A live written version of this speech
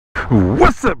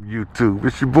What's up, YouTube?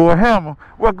 It's your boy Hammer.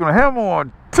 Welcome to Hammer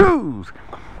on Twos.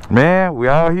 Man, we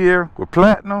out here with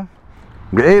Platinum.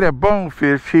 We ate at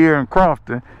Bonefish here in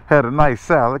Crofton. Had a nice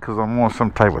salad because I'm on some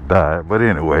type of diet. But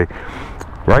anyway,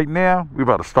 right now, we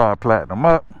about to start Platinum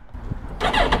up.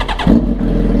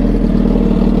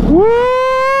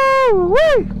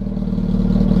 Woo-wee!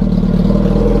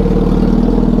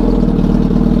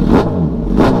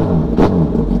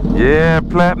 Yeah,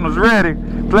 Platinum's ready.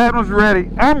 Platinum's ready.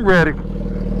 I'm ready.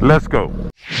 Let's go.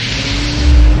 Man,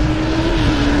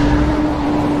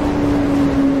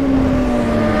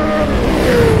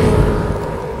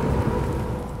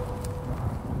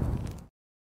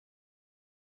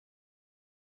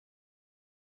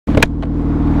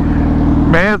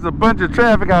 there's a bunch of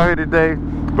traffic out here today,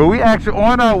 but we actually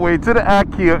on our way to the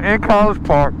IKEA in College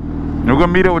Park, and we're gonna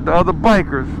meet up with the other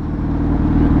bikers.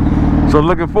 So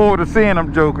looking forward to seeing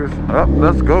them jokers. Oh,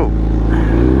 let's go.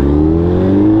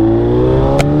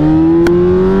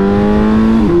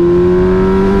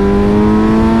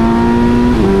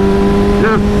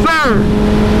 Yes, sir.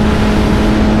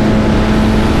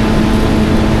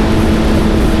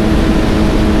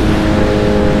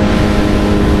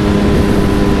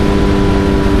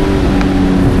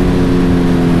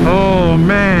 Oh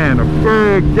man, a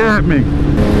bird got me.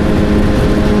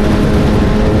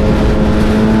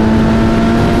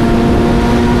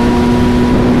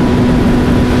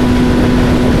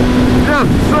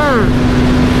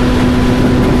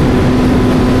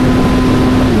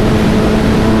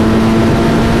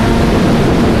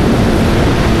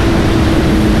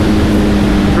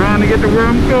 Trying to get to where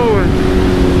I'm going.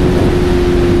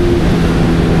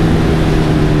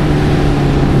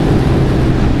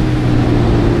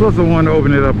 Plus I want to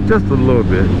open it up just a little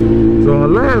bit. So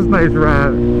on last night's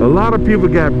ride, a lot of people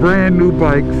got brand new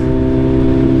bikes.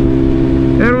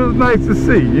 And it was nice to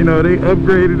see, you know, they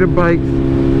upgraded the bikes.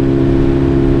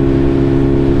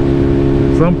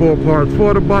 Some bought parts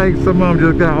for the bikes, some of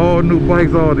them just got all new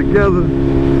bikes all together.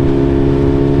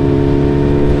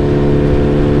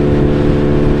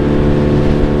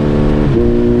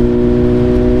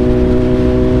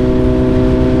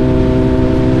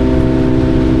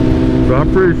 So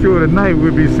I'm pretty sure tonight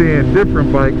we'll be seeing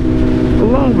different bikes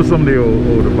along with some of the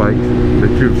older bikes that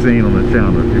you've seen on the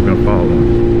channel if you've been following.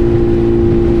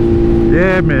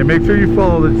 Yeah man, make sure you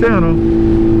follow the channel.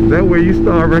 That way you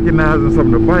start recognizing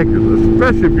some of the bikers,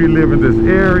 especially if you live in this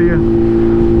area.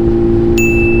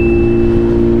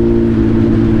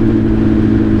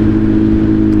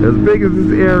 As big as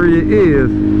this area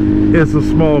is, it's a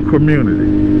small community.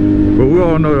 But we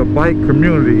all know the bike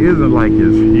community isn't like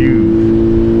it's huge.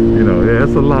 You know, yeah,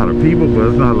 it's a lot of people, but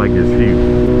it's not like it's huge.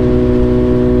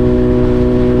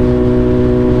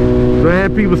 So I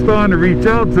had people starting to reach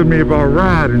out to me about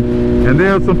riding. And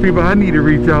there are some people I need to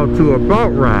reach out to about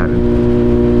riding.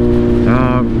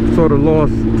 Sort of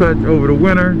lost touch over the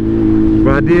winter,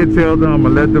 but I did tell them I'm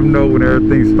gonna let them know when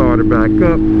everything started back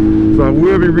up. So I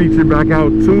will be reaching back out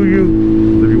to you.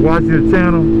 So if you're watching the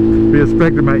channel, be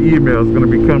expecting my email. It's gonna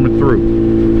be coming through.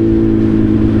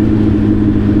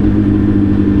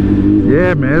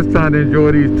 Yeah man, it's time to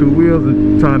enjoy these two wheels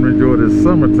and time to enjoy this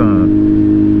summertime.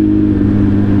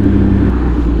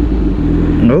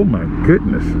 Oh my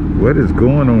goodness, what is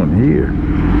going on here?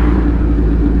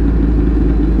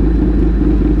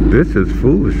 This is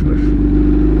foolishness.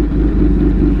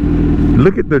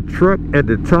 Look at the truck at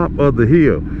the top of the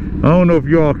hill. I don't know if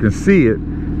y'all can see it,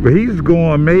 but he's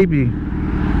going maybe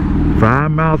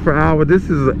 5 miles per hour. This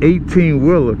is an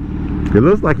 18-wheeler. It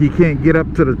looks like he can't get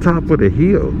up to the top of the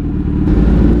hill.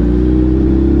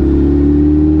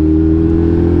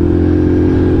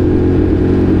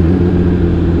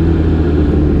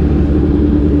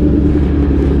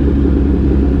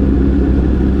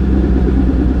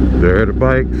 There are the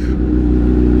bikes.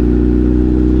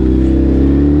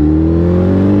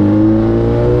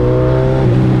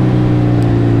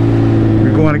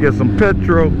 We're going to get some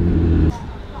petrol.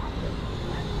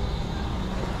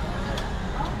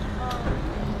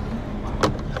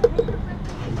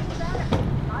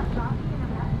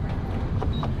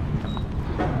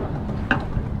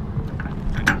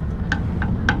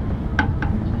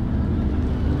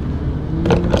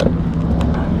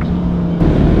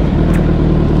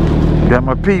 Got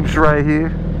my peeps right here.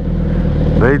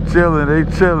 They chilling, they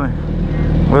chilling.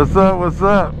 What's up, what's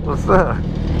up, what's up?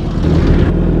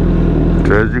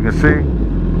 So as you can see,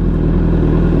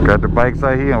 got the bikes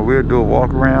out here and we'll do a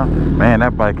walk around. Man,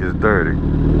 that bike is dirty.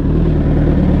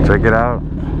 Check it out.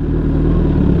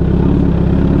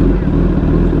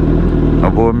 My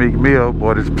boy Meek Mill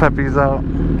bought his puppies out.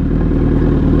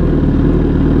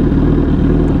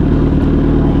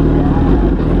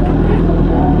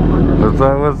 What's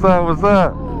up, what's up, what's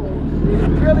up?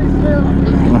 Really,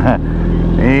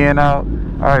 Slim? In out.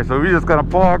 Alright, so we just gonna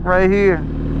park right here.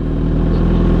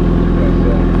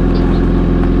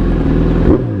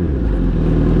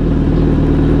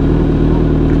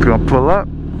 Just gonna pull up.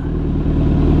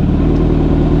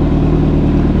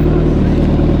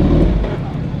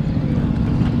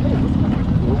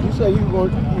 You say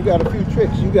you got a few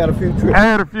tricks. You got a few tricks. I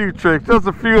had a few tricks, just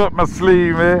a few up my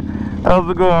sleeve, man. How's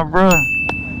it going, bro?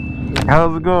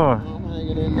 How's it going? I'm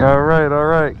hanging in there. All right, all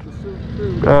right.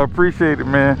 I appreciate it,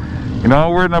 man. You know,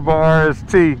 I'm worrying about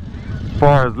RST as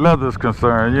far as leather's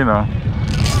concerned, you know.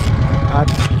 I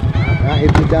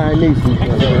hit the Dionysus,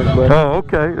 but Oh,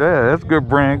 okay. Yeah, that's good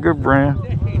brand, good brand.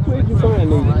 where you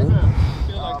find these, man?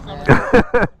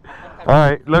 All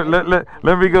right,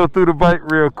 let me go through the bike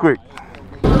real quick.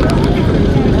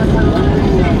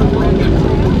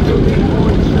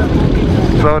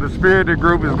 So the Spirited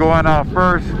group is going out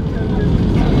first.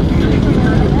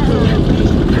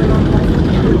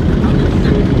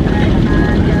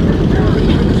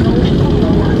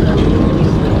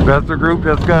 That's the group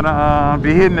that's gonna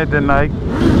be hitting it tonight.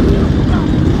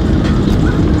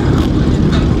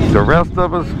 The rest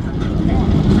of us,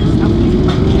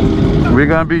 we're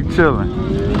gonna be chilling.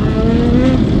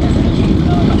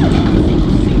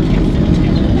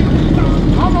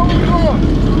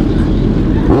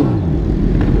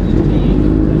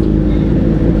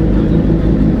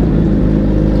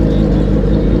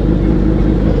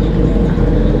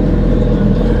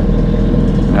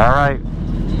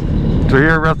 So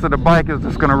here the rest of the bikers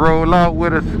just gonna roll out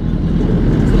with us.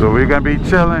 So we're gonna be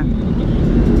chilling.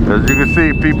 As you can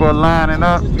see, people are lining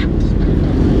up.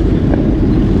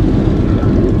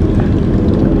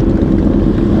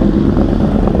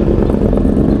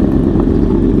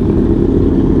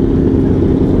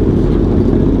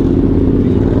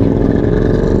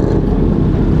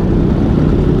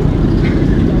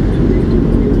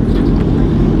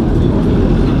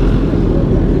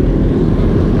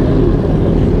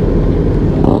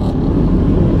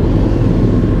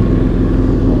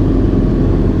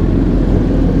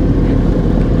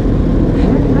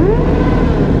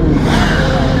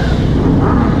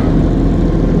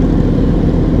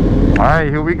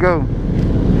 Alright, here we go.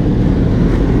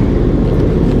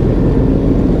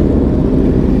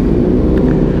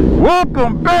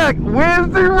 Welcome back,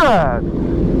 Wednesday Ride.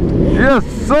 Yes,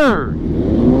 sir.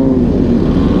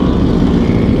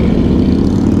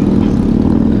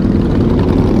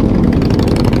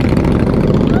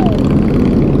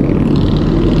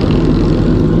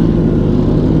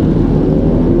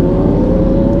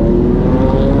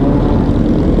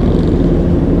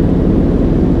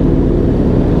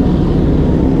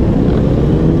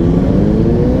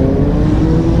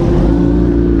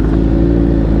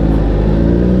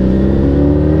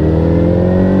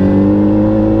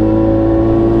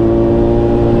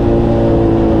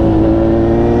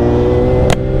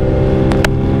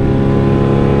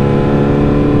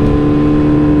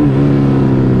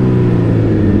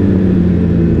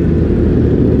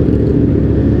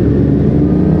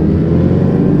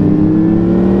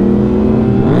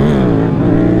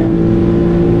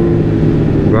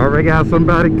 We got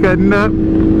somebody cutting up.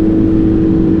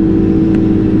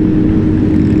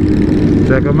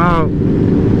 Check them out.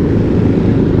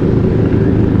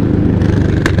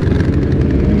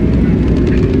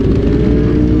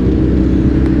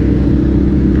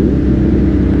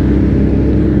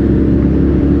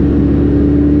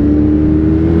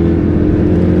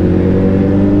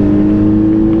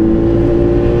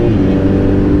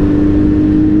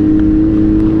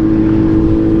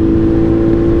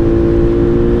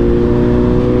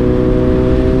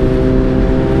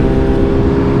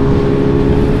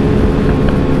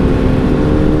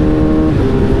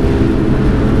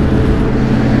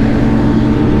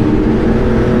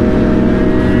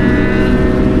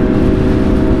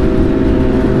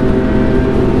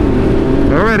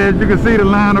 As you can see, the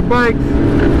line of bikes.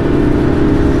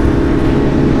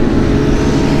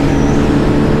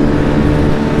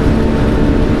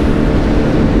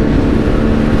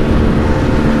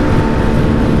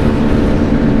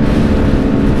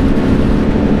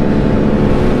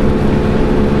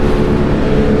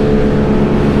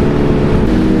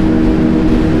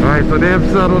 Alright, so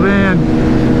they've settled in.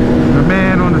 The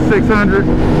man on the 600.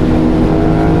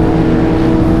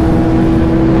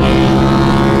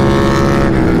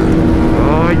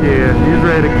 Yeah, he's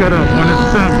ready to cut up on his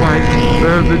stunt bike.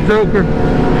 There's the Joker.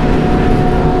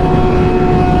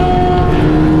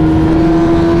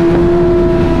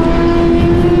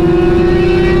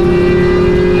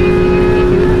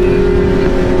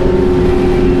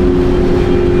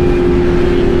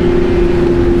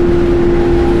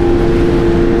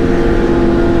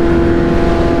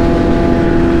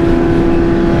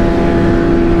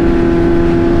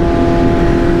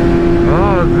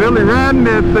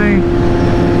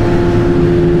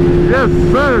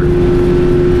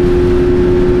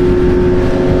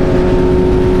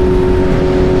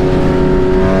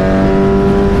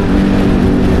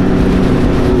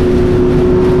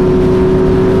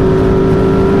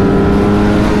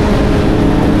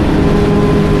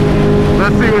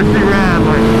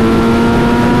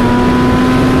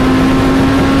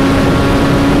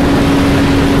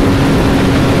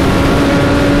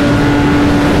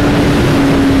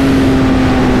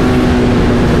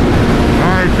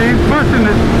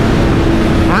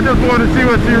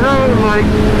 sketchy road like.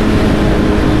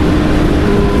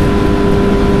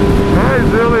 Alright,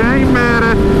 Zilly, I ain't mad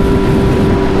at you.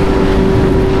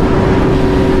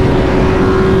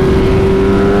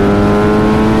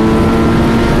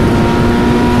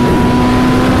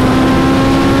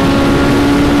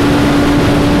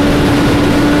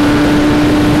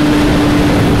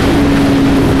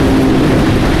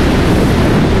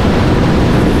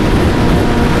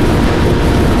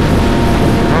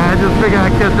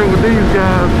 Catch up with these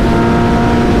guys.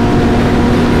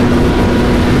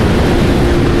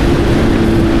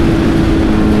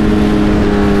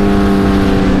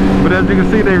 But as you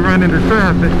can see, they run into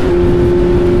traffic.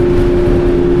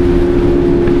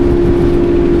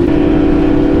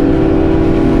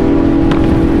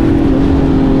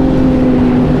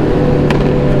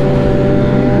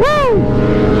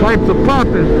 Woo! Pipes are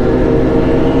popping.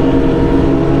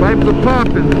 Pipes are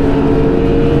popping.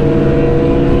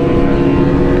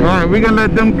 Alright, we're gonna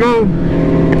let them go.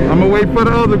 I'm gonna wait for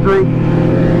the other group.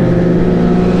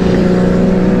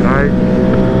 Alright,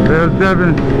 there's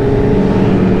Devin.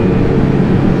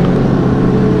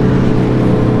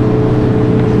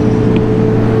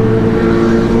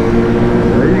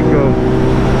 There you go.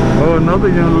 Oh, another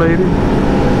young lady.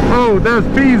 Oh, that's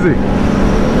Peasy.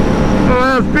 Oh,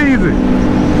 that's Peasy.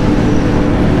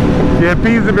 Yeah,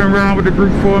 Peasy been around with the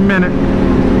group for a minute.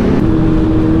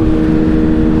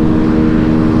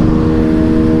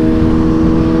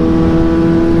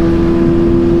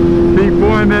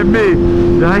 At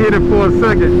me. I hit it for a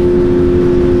second.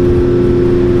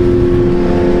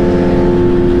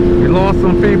 We lost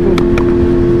some people.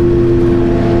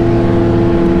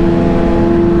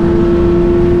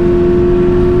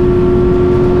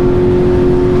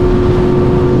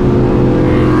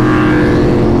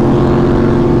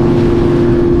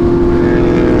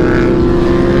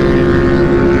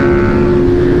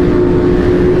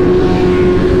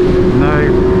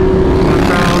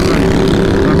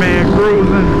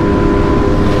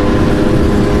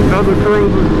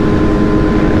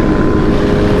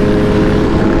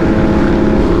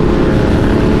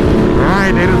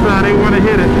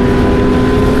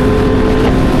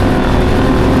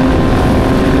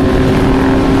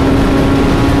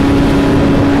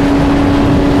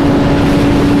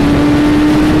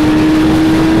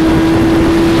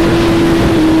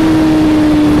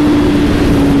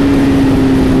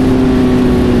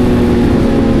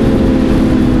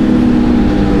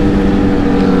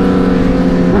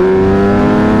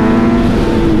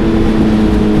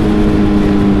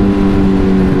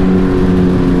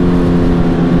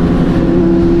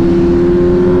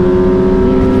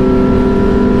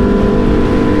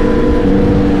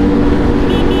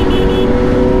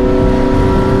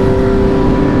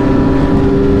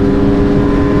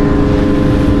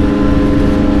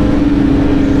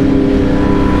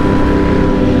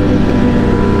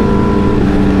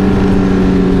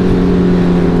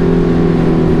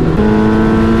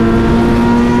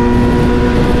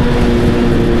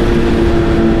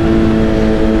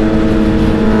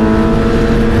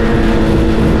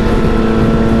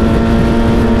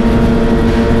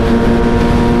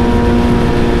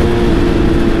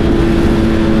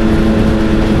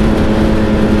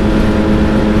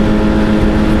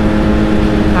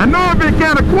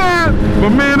 But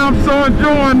man, I'm so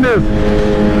enjoying this.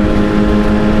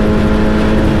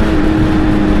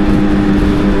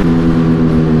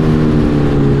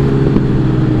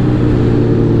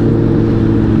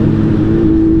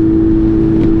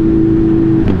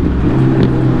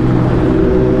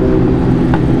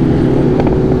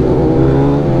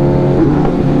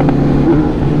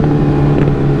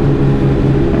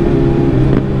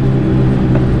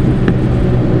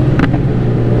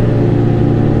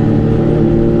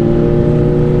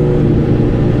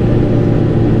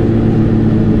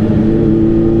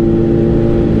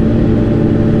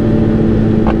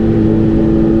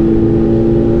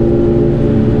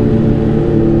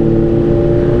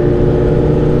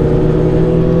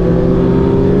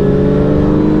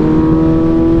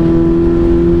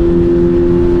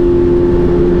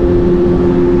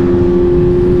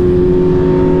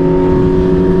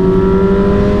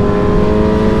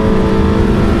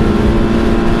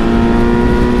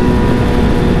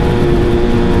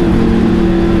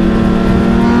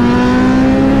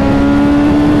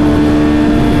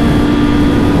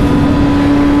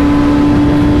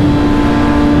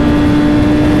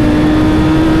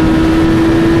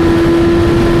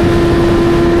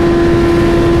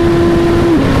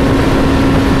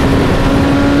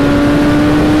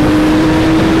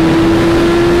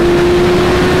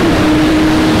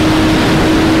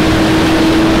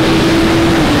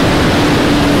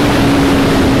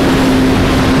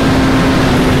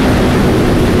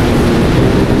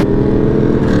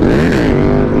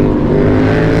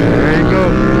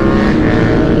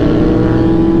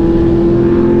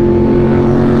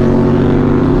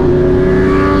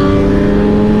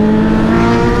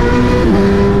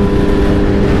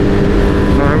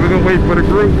 wait for the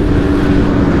group.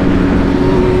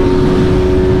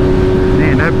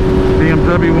 Man, that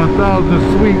BMW 1000 is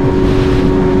sweet.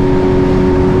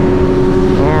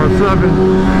 R7.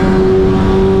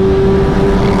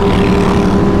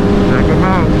 Check them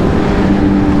out.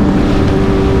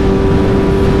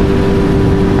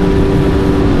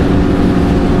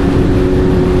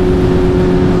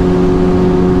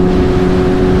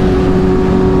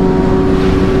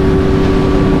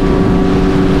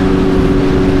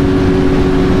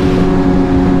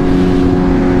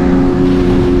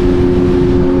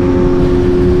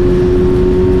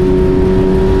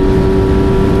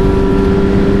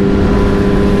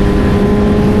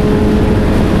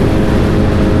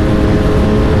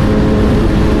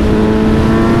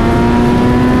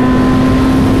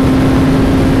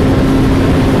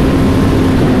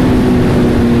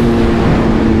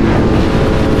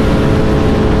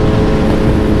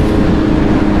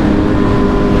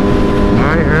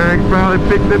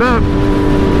 Picked it up.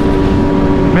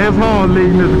 Man, it's hard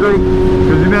leading this group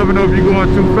because you never know if you're going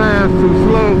too fast, too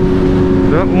slow.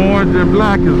 The orange and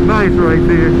black is nice right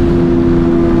there.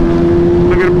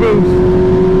 Look at the boost.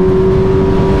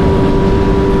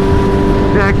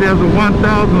 It actually has a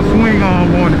 1000 swing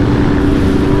arm on it.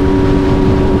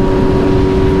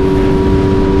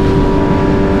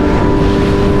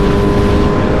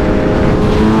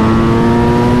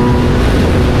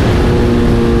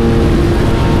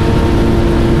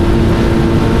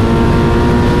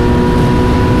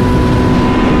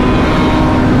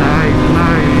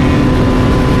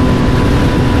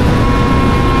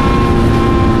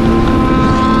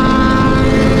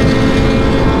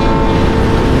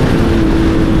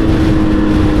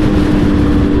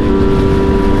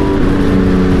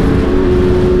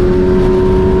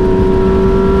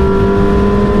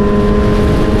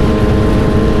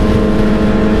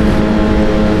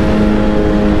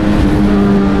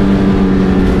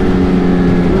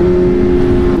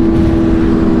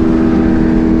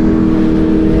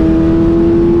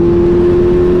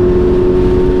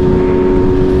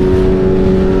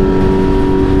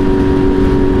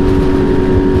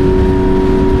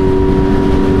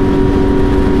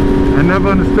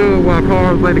 Understood why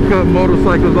cars like to cut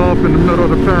motorcycles off in the middle of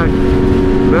the pack.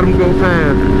 Let them go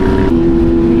past.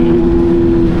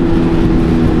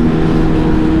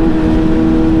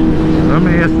 I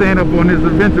mean, I stand up on this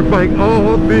adventure bike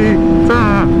all the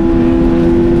time.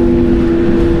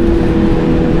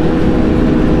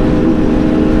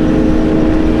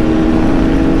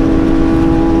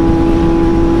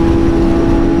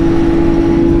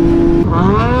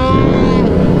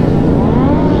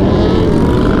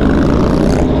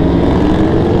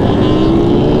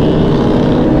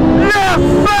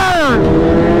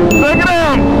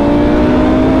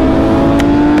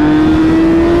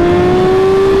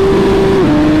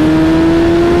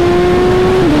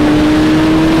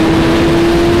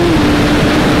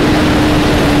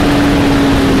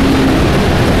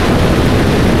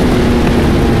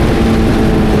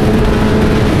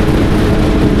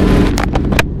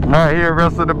 Alright, here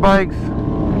rest of the bikes.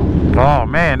 Oh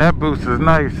man, that boost is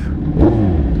nice.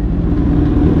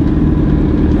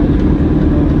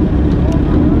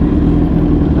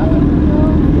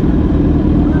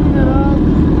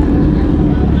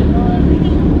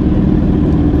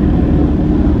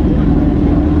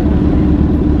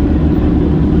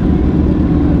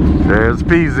 There's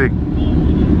Peasy.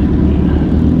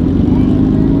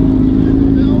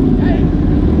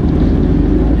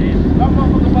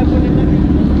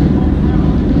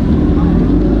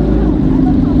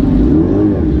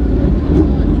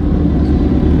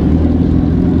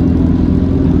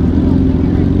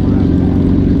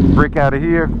 Break out of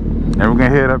here and we're gonna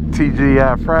head up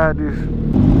TGI Fridays.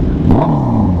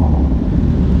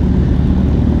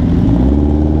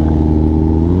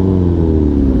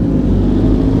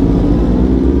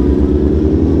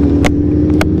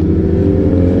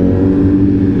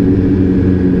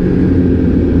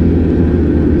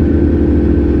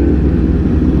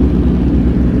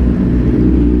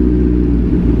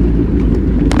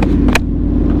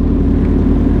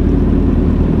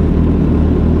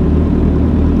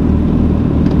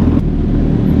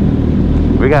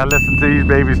 We gotta listen to these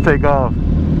babies take off.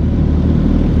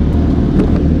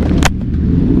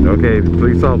 Okay, the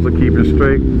police officer keeping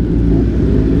straight.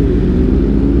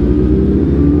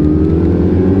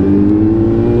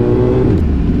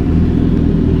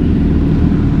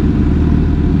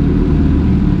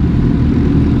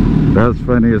 That's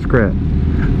funny as crap.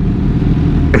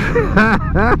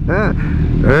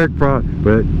 Eric probably,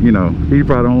 but you know, he's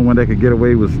probably the only one that could get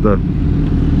away with stuff.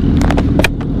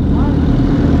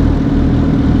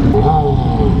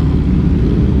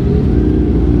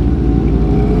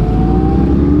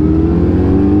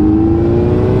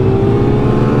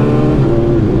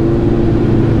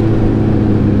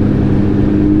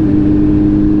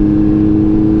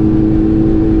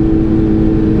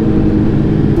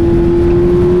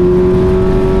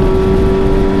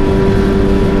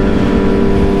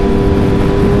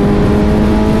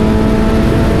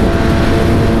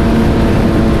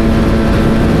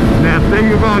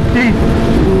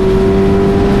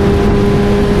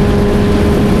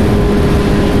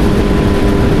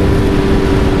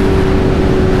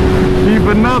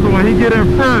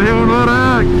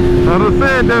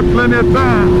 there plenty of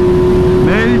time.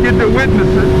 Man, you get to witness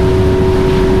it.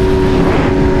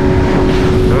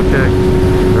 Okay,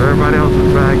 everybody else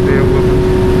is back there with us.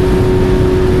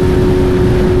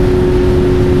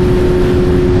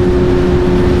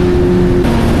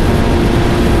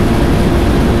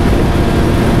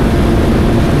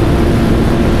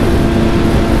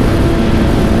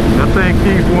 I think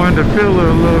Keith wanted to feel her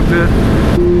a little bit.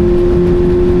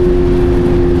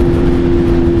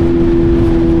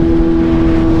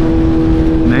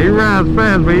 Now he rides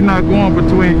fast, but he's not going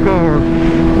between cars.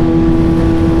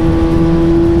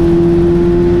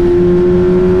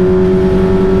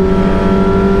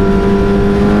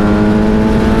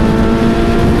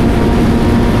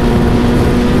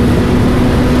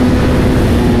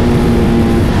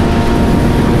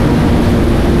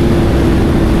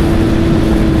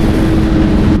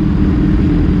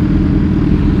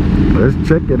 Let's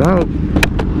check it out.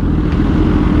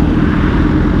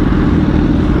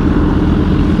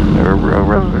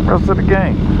 Rest of the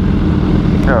gang.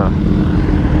 Yeah.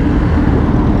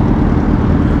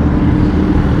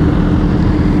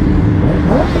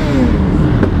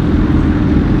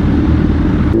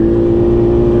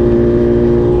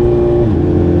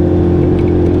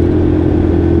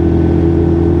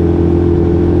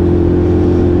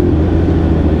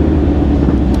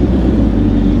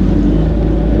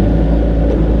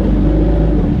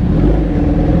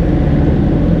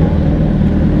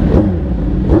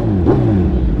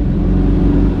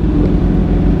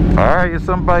 Alright, get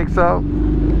some bikes out.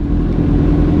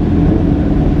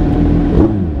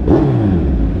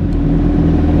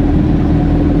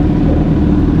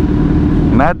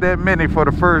 Not that many for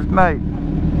the first night.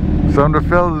 Some of the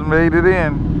fellas made it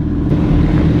in.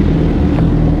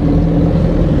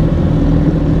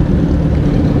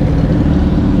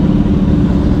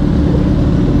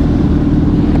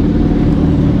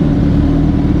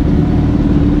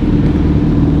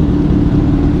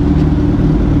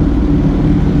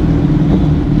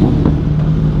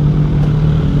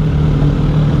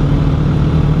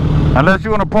 Unless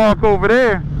you want to park over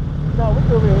there. No,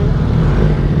 we're over here.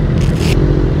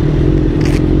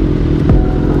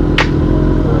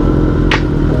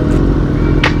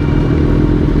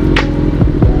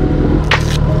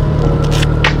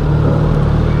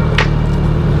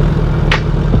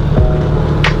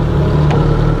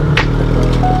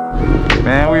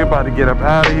 Man, we about to get up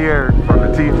out of here from the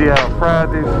TGI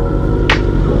Fridays.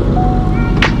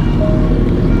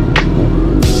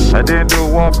 I didn't do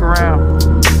a walk around.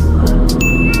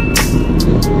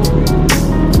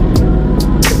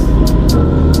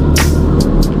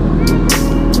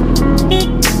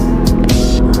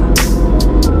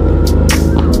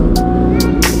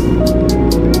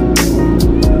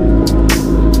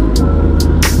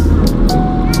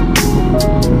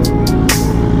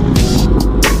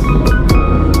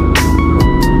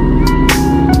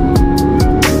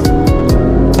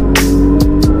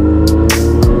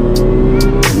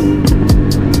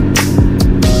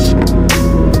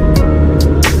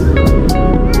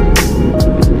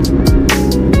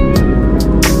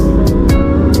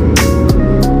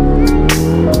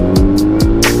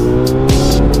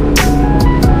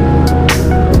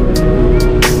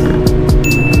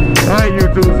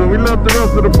 So we left the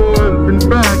rest of the boys in the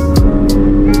back.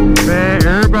 Man,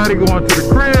 everybody going to the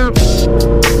crib.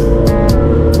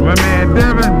 My man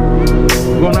Devin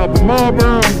going up to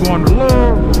Marlboro. I'm going to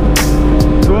Laurel.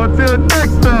 So until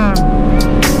next time,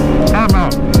 I'm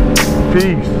out.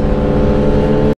 Peace.